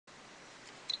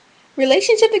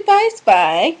Relationship advice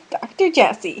by Dr.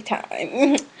 Jessie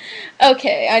time.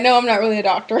 Okay, I know I'm not really a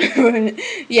doctor, but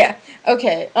yeah.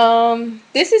 Okay,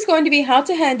 this is going to be how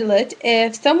to handle it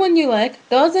if someone you like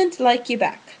doesn't like you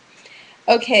back.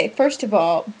 Okay, first of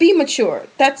all, be mature.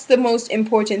 That's the most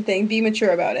important thing. Be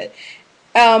mature about it.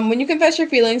 When you confess your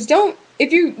feelings,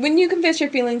 when you confess your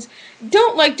feelings,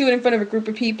 don't like do it in front of a group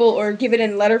of people or give it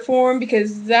in letter form,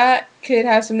 because that could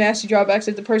have some nasty drawbacks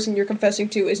if the person you're confessing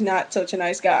to is not such a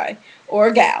nice guy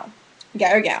or gal,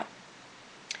 guy or gal.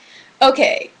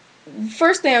 Okay,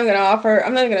 first thing I'm gonna offer,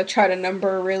 I'm not gonna try to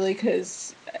number really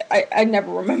because I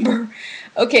never remember.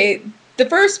 Okay, the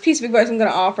first piece of advice I'm gonna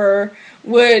offer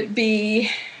would be,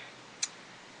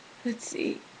 let's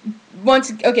see,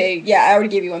 okay, yeah, I already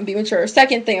gave you one. Be mature.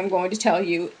 Second thing I'm going to tell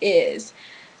you is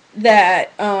that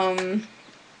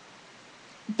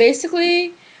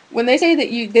basically when they say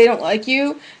that they don't like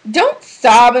you, don't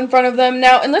sob in front of them.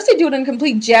 Now, unless they do it in a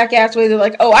complete jackass way, they're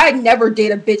like, "Oh, I'd never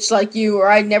date a bitch like you," or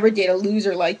 "I'd never date a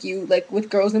loser like you," like with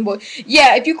girls and boys.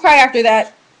 Yeah, if you cry after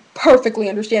that, perfectly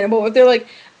understandable. If they're like,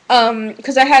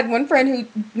 because I had one friend who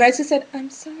nicely said, "I'm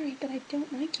sorry, but I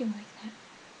don't like you like that.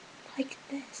 Like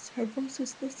this." Her voice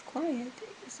was this quiet.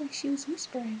 It's like she was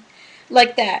whispering.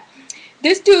 Like that.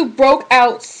 This dude broke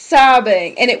out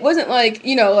sobbing, and it wasn't like,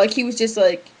 like he was just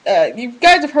like, you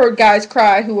guys have heard guys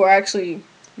cry who are actually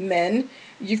men.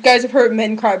 You guys have heard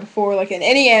men cry before, like in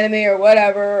any anime or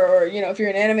whatever, or, if you're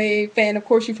an anime fan, of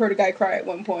course you've heard a guy cry at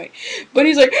one point. But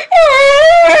he's like,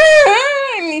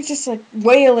 and he's just like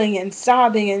wailing and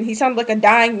sobbing, and he sounded like a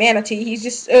dying manatee. He's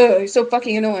just, he's so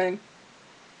fucking annoying.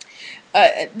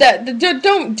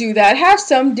 Don't do that. Have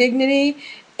some dignity.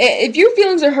 If your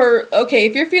feelings are hurt, okay,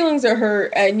 if your feelings are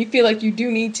hurt and you feel like you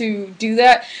do need to do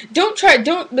that, don't,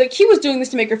 like, he was doing this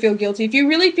to make her feel guilty. If you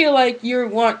really feel like you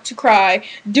want to cry,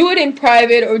 do it in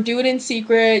private or do it in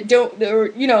secret.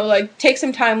 Or, like, take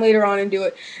some time later on and do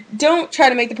it. Don't try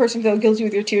to make the person feel guilty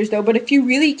with your tears, though. But if you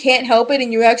really can't help it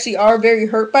and you actually are very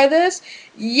hurt by this,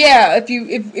 yeah, if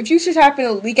you just happen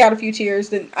to leak out a few tears,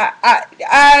 then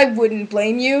I wouldn't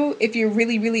blame you if you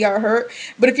really, really are hurt.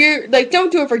 But if you're, like,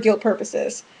 don't do it for guilt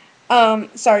purposes.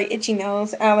 Sorry, itchy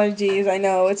nose, allergies. I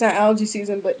know it's not allergy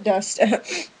season, but dust.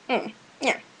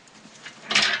 Yeah.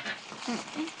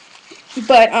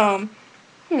 But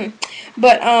hmm.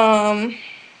 But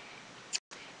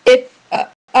if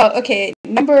oh, okay.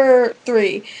 Number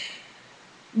 3.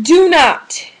 Do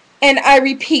not, and I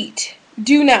repeat,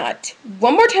 do not.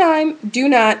 One more time. Do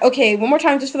not. Okay, one more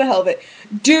time, just for the hell of it.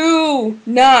 Do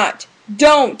not.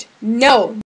 Don't.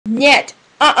 No. Yet.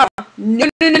 No. No.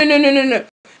 No. No. No. No. No.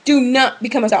 Do not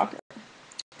become a stalker.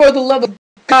 For the love of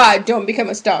God, don't become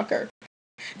a stalker.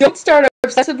 Don't start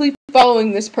obsessively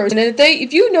following this person. And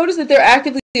if you notice that they're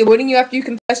actively avoiding you after you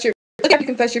confess your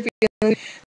feelings,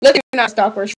 let them not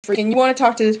stalker or freak, and you want to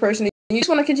talk to this person, and you just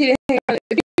want to continue to hang on.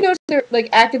 If you notice they're like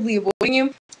actively avoiding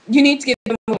you, you need to give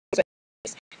them a little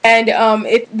space. And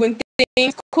when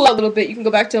things cool out a little bit, you can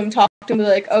go back to them, talk to them, be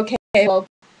like, okay, well,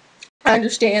 I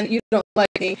understand that you don't like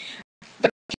me, but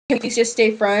can we please just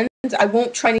stay friends? I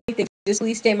won't try anything. Just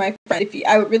please stay my friend.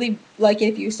 I would really like it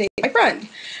if you stay my friend.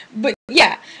 But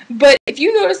yeah, but if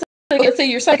you notice, like, let's say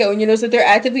you're psycho and you notice that they're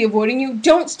actively avoiding you,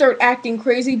 don't start acting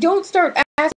crazy. Don't start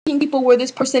asking people where this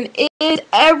person is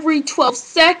every 12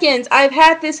 seconds. I've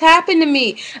had this happen to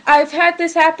me. I've had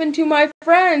this happen to my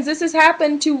friends. This has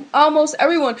happened to almost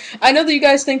everyone. I know that you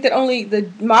guys think that only the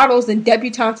models and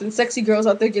debutantes and sexy girls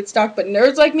out there get stalked, but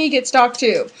nerds like me get stalked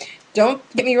too. Don't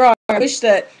get me wrong. I wish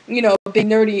that, being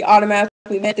nerdy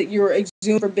automatically meant that you were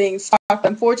exhumed for being stalked.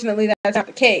 Unfortunately, that's not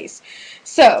the case.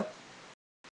 So,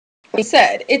 like I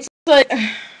said, it's like,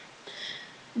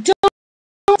 don't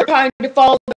try to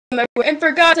follow them everywhere. And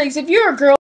for God's sakes, if you're a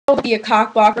girl, don't be a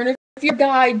cock blocker. And if you're a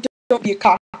guy, don't be a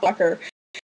cock blocker.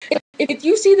 If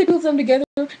you see the two of them together,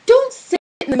 don't sit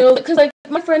in the middle. Because, like,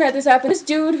 my friend had this happen. This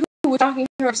dude who was talking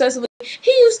to her obsessively,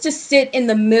 he used to sit in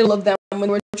the middle of them when we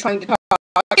were trying to talk.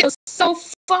 It was so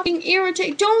fucking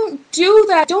irritating. Don't do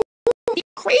that. Don't be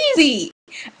crazy.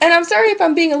 And I'm sorry if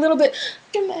I'm being a little bit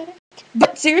dramatic,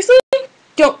 but seriously,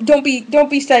 don't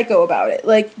be psycho about it.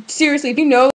 Like, seriously, if you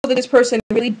know that this person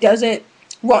really doesn't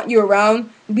want you around,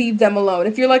 leave them alone.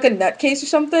 If you're like a nutcase or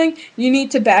something, you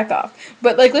need to back off.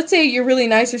 But, like, let's say you're really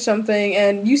nice or something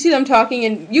and you see them talking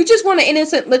and you just want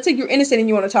to let's say you're innocent and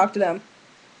you want to talk to them.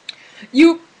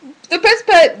 The best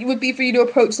bet would be for you to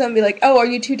approach them and be like, oh, are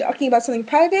you two talking about something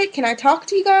private? Can I talk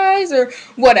to you guys? Or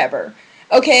whatever.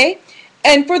 Okay?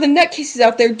 And for the nutcases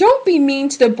out there, don't be mean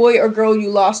to the boy or girl you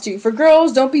lost to. For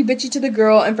girls, don't be bitchy to the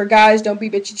girl, and for guys, don't be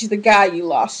bitchy to the guy you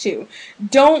lost to.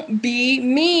 Don't be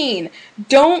mean.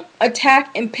 Don't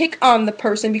attack and pick on the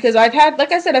person, because I've had,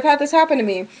 like I said, I've had this happen to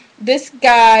me. This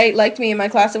guy liked me in my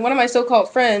class, and one of my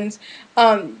so-called friends,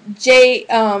 J-chan,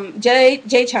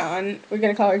 we're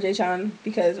gonna call her J-chan,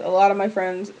 because a lot of my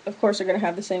friends, of course, are gonna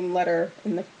have the same letter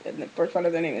in the first part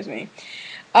of their name as me.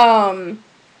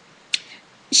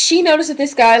 She noticed that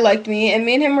this guy liked me, and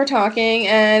me and him were talking,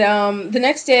 and the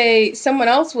next day, someone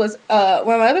else was, one of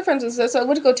my other friends was there, so I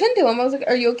went to go tend to him. I was like,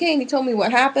 are you okay? And he told me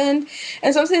what happened,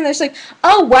 and so I'm sitting there, she's like,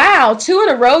 oh, wow, 2 in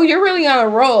a row? You're really on a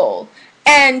roll.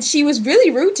 And she was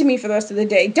really rude to me for the rest of the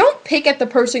day. Don't pick at the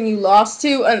person you lost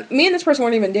to. Me and this person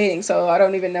weren't even dating, so I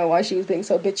don't even know why she was being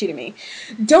so bitchy to me.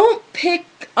 Don't pick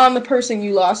on the person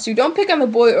you lost to. Don't pick on the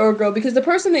boy or girl, because the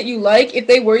person that you like, if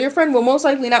they were your friend, will most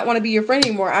likely not want to be your friend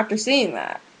anymore after seeing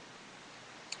that.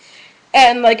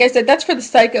 And like I said, that's for the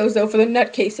psychos, though, for the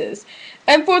nutcases.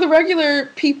 And for the regular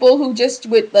people who just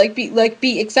would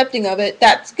be accepting of it,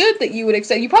 that's good that you would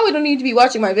accept. You probably don't need to be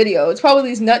watching my video. It's probably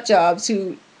these nut jobs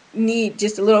who need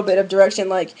just a little bit of direction.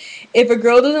 Like, if a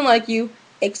girl doesn't like you,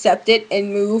 accept it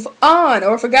and move on.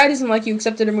 Or if a guy doesn't like you,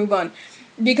 accept it and move on.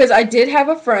 Because I did have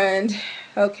a friend,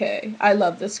 okay, I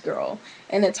love this girl,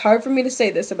 and it's hard for me to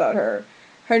say this about her.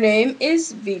 Her name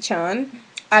is V-chan.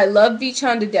 I love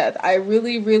V-chan to death. I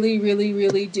really, really, really,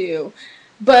 really do.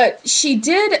 But she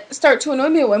did start to annoy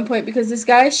me at one point because this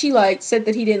guy she liked said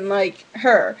that he didn't like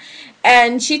her.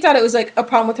 And she thought it was like a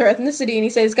problem with her ethnicity, and he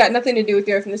said it's got nothing to do with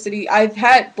your ethnicity. I've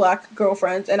had black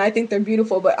girlfriends, and I think they're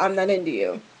beautiful, but I'm not into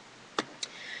you.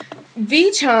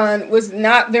 V-chan was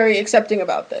not very accepting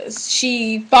about this.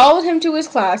 She followed him to his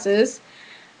classes,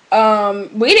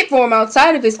 waited for him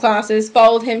outside of his classes,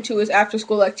 followed him to his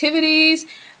after-school activities,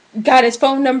 got his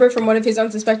phone number from one of his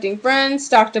unsuspecting friends,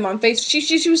 stalked him on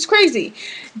Facebook. She was crazy.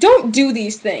 Don't do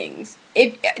these things.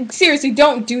 Seriously,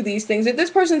 don't do these things. If this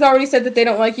person's already said that they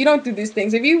don't like you, don't do these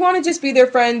things. If you want to just be their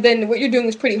friend, then what you're doing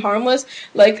is pretty harmless.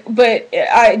 But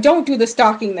I don't do the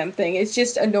stalking them thing. It's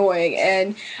just annoying,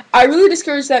 and I really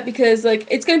discourage that because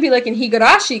it's gonna be like in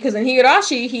Higurashi, because in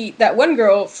Higurashi, that one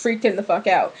girl freaked him the fuck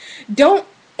out. Don't.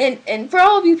 And for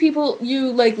all of you people,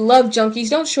 you love junkies,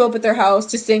 don't show up at their house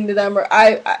to sing to them. Or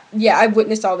I've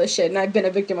witnessed all this shit, and I've been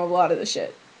a victim of a lot of this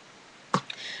shit.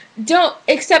 Don't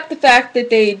accept the fact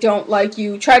that they don't like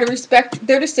you. Try to respect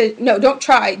their decision. No, don't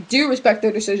try. Do respect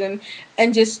their decision,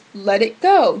 and just let it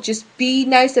go. Just be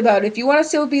nice about it. If you want to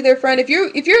still be their friend, if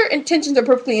your intentions are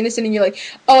perfectly innocent, and you're like,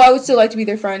 oh, I would still like to be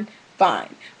their friend,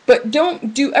 fine. But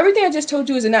don't do everything I just told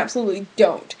you is an absolutely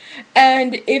don't.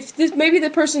 And if maybe the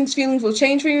person's feelings will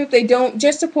change for you. If they don't,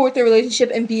 just support their relationship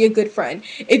and be a good friend.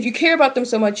 If you care about them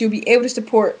so much, you'll be able to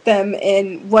support them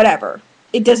in whatever.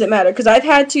 It doesn't matter, because I've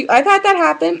had that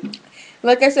happen.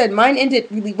 Like I said, mine ended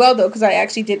really well, though, because I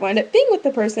actually did wind up being with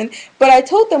the person. But I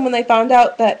told them when they found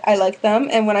out that I liked them,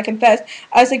 and when I confessed,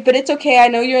 I was like, but it's okay, I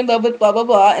know you're in love with blah, blah,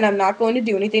 blah, and I'm not going to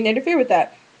do anything to interfere with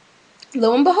that.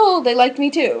 Lo and behold, they liked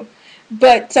me too.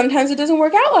 But sometimes it doesn't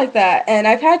work out like that, and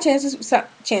I've had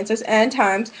chances and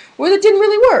times where that didn't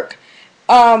really work.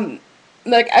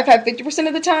 I've had 50%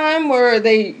 of the time where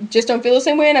they just don't feel the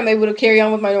same way, and I'm able to carry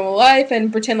on with my normal life and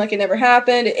pretend like it never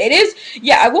happened. It is,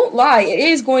 I won't lie, it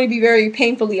is going to be very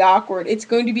painfully awkward. It's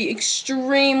going to be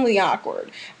extremely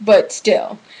awkward, but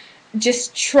still,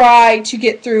 just try to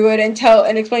get through it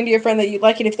and explain to your friend that you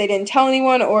like it if they didn't tell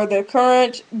anyone, or the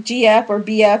current GF or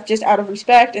BF, just out of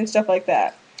respect and stuff like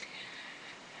that.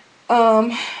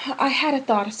 I had a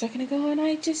thought a second ago, and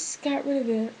I just got rid of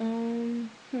it.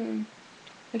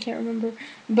 I can't remember.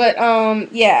 But, don't,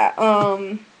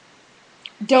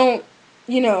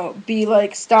 be,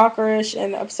 stalkerish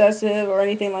and obsessive or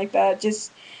anything like that.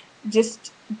 Just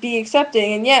be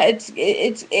accepting. And, yeah,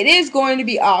 it is going to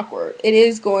be awkward. It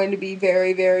is going to be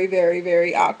very, very, very,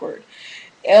 very awkward.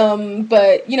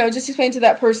 But, just explain to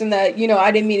that person that,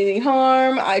 I didn't mean any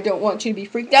harm. I don't want you to be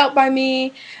freaked out by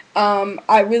me.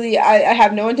 I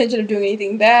have no intention of doing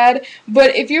anything bad.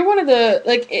 But if you're one of the,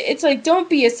 it's don't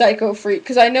be a psycho freak.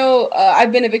 Because I know,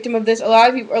 I've been a victim of this. A lot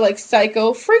of people are,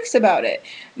 psycho freaks about it.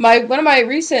 One of my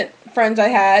recent friends I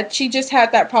had, she just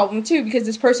had that problem too, because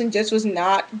this person just was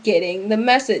not getting the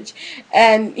message.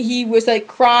 And he was,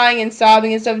 crying and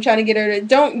sobbing and stuff, trying to get her to,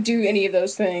 don't do any of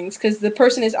those things, because the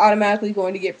person is automatically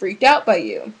going to get freaked out by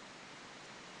you.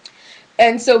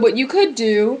 And so what you could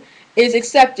do is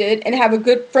accept it and have a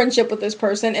good friendship with this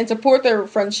person and support their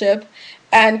friendship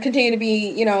and continue to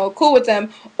be, cool with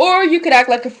them. Or you could act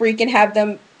like a freak and have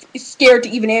them scared to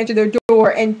even answer their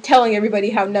door and telling everybody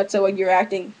how nutso you're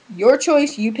acting. Your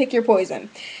choice, you pick your poison.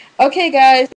 Okay,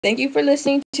 guys, thank you for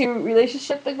listening to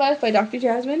Relationship Advice by Dr.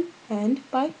 Jasmine and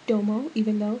by Domo,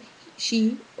 even though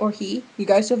she or he, you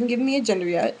guys still haven't given me a gender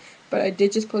yet, but I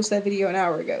did just post that video an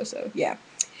hour ago, so yeah.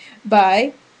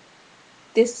 By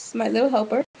this, my little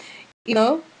helper. You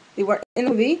know, they weren't in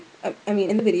the movie,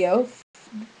 in the video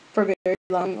for very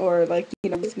long, or like,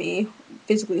 with me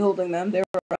physically holding them. They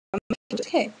were on the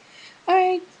okay.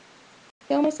 Alright,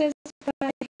 Domo says bye.